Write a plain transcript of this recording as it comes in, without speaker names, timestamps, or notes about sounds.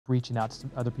reaching out to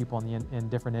some other people in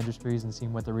different industries and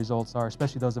seeing what the results are,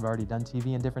 especially those that have already done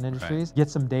TV in different industries. Right. Get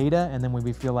some data, and then when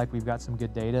we feel like we've got some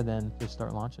good data, then just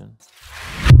start launching.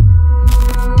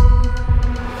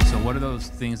 So what are those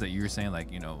things that you're saying, like,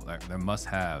 they're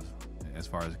must-have as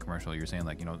far as a commercial? You're saying,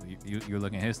 like, you're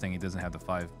looking at his thing, he doesn't have the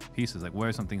 5 pieces. Like, what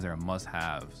are some things that are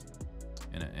must-haves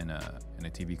in a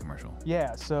TV commercial?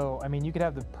 Yeah, so I mean, you could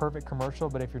have the perfect commercial,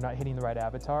 but if you're not hitting the right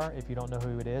avatar, if you don't know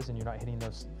who it is and you're not hitting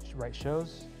those right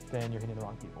shows, then you're hitting the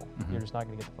wrong people. Mm-hmm. You're just not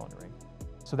going to get the phone to ring.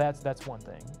 So that's one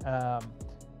thing.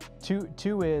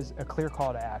 Two is a clear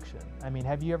call to action. I mean,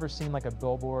 have you ever seen like a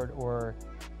billboard or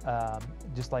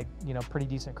just like, pretty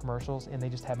decent commercials and they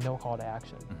just have no call to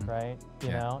action, mm-hmm. right? You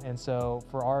Yeah. know, and so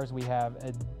for ours, we have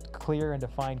a clear and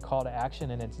defined call to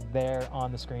action, and it's there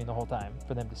on the screen the whole time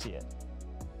for them to see it.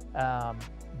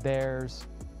 There's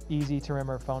easy to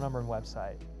remember phone number and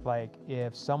website. Like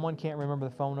if someone can't remember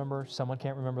the phone number, someone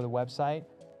can't remember the website,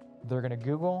 they're going to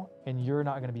Google and you're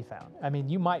not going to be found. I mean,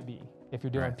 you might be if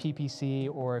you're doing Right. PPC,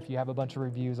 or if you have a bunch of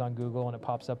reviews on Google and it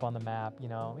pops up on the map,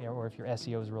 or if your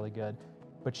SEO is really good.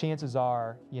 But chances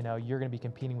are, you're going to be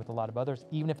competing with a lot of others.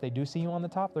 Even if they do see you on the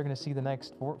top, they're going to see the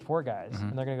next four guys, mm-hmm.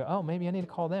 and they're going to go, oh, maybe I need to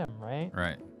call them, right?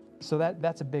 Right. So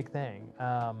that's a big thing.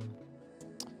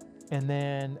 And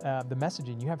then the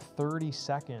messaging, you have 30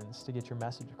 seconds to get your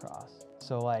message across.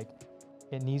 So like,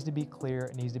 it needs to be clear,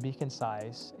 it needs to be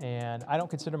concise. And I don't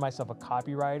consider myself a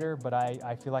copywriter, but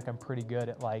I feel like I'm pretty good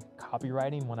at like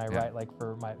copywriting when I write like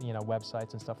for my,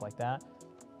 websites and stuff like that.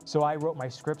 So I wrote my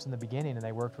scripts in the beginning and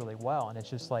they worked really well. And it's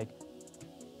just like,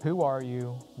 who are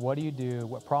you? What do you do?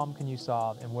 What problem can you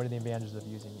solve? And what are the advantages of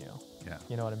using you? Yeah.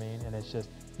 You know what I mean? And it's just,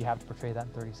 you have to portray that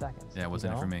in 30 seconds. Yeah, what's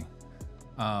in it for me?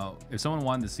 If someone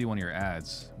wanted to see one of your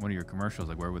ads, one of your commercials,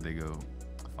 like where would they go to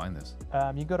find this?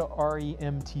 You go to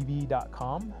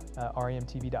remtv.com,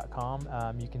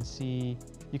 remtv.com. You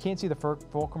can't see the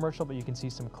full commercial, but you can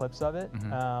see some clips of it.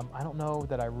 Mm-hmm. I don't know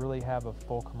that I really have a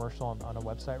full commercial on a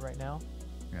website right now.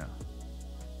 Yeah.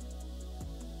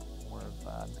 More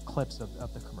of the clips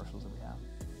of the commercials that we have.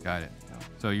 Got it.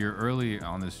 So you're early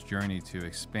on this journey to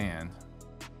expand.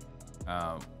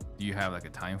 Do you have like a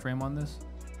time frame on this?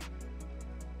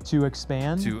 To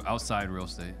expand? To outside real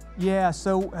estate? Yeah,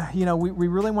 so, we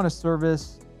really want to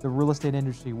service the real estate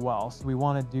industry well. So we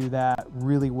want to do that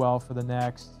really well for the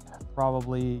next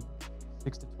probably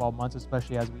 6 to 12 months,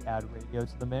 especially as we add radio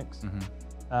to the mix.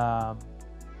 Mm-hmm.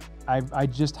 I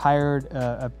just hired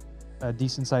a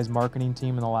decent sized marketing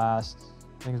team in the last,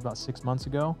 I think it's about 6 months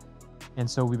ago. And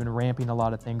so we've been ramping a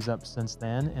lot of things up since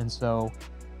then. And so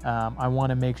I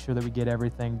want to make sure that we get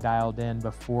everything dialed in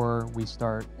before we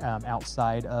start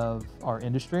outside of our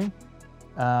industry.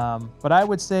 But I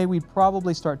would say we'd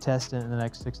probably start testing in the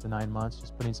next 6 to 9 months,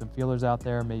 just putting some feelers out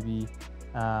there, maybe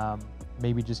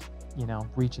just,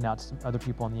 reaching out to some other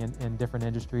people in different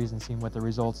industries and seeing what the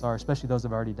results are, especially those that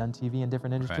have already done TV in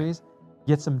different industries. Right.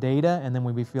 Get some data, and then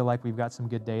when we feel like we've got some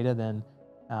good data, then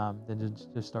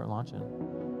just start launching.